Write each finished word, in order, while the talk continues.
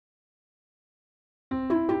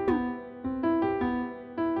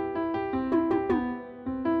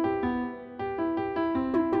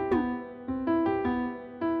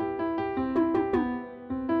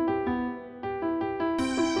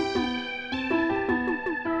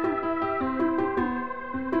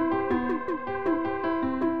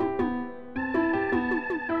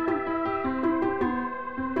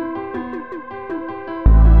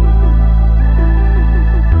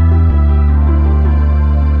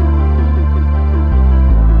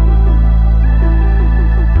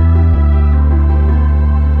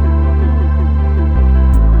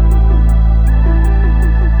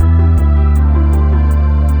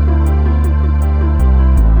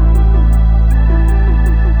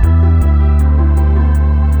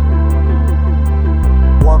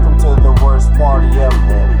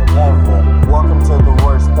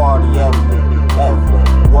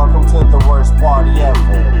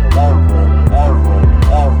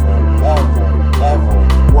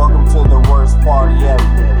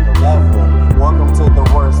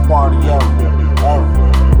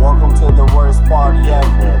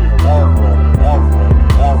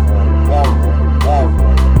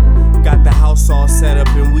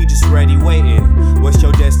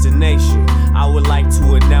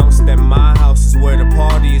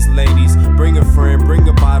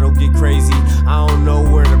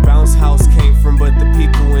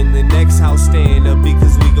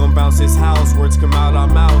words come out our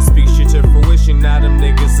mouths, speak shit to fruition. Now them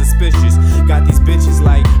niggas suspicious. Got these bitches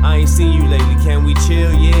like, I ain't seen you lately, can we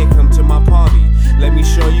chill? Yeah, come to my party, let me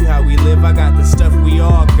show you how we live. I got the stuff we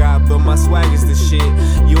all got, but my swag is the shit.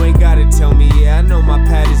 You ain't gotta tell me, yeah, I know my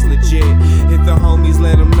pad is legit. Hit the homies,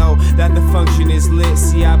 let them know that the function is lit.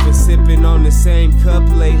 See, I've been sipping on the same cup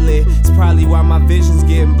lately. It's probably why my vision's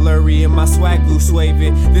getting blurry and my swag loose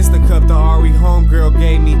waving. This the cup the Ari homegirl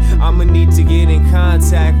gave me. I'ma need to get in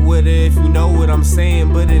contact with her if you know what I'm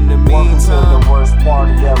saying. But in the meantime, welcome to the worst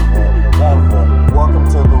party ever. Welcome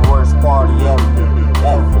to the worst party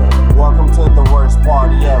ever. Welcome to the worst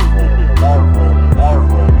party ever.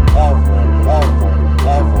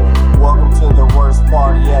 Welcome to the worst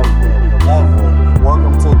party ever.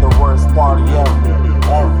 Welcome to the worst party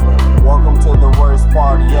ever. Welcome to the worst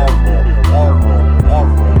party ever.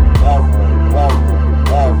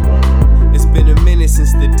 It's been a minute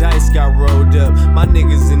since the dice got rolled up. My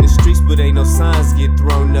niggas in the streets, but ain't no signs get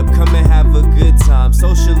thrown up. Come and have a good time,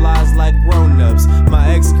 socialize like grown-ups.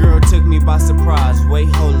 My ex-girl took me by surprise. Wait,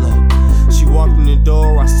 hold up. She walked in the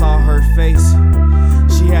door, I saw her face.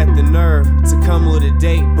 She had the nerve to come with a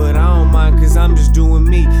date, but I don't mind cause I'm just doing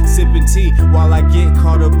me. Sipping tea while I get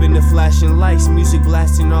caught up in the flashing lights. Music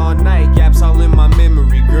blasting all night, gaps all in my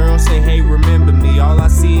memory. Girl say, hey, remember me. All I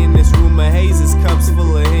see in this room of haze is cups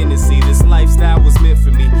full of Hennessy. This lifestyle was meant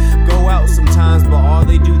for me. Go out sometimes, but all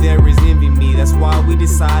they do there is envy me. That's why we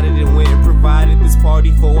decided and went and provided this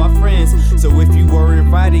party for our friends. So if you were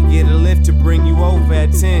invited, get a lift to bring you over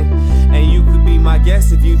at 10. And you could be my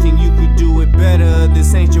guest if you think you could do it better.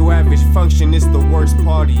 This ain't your average function, it's the worst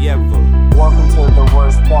party ever.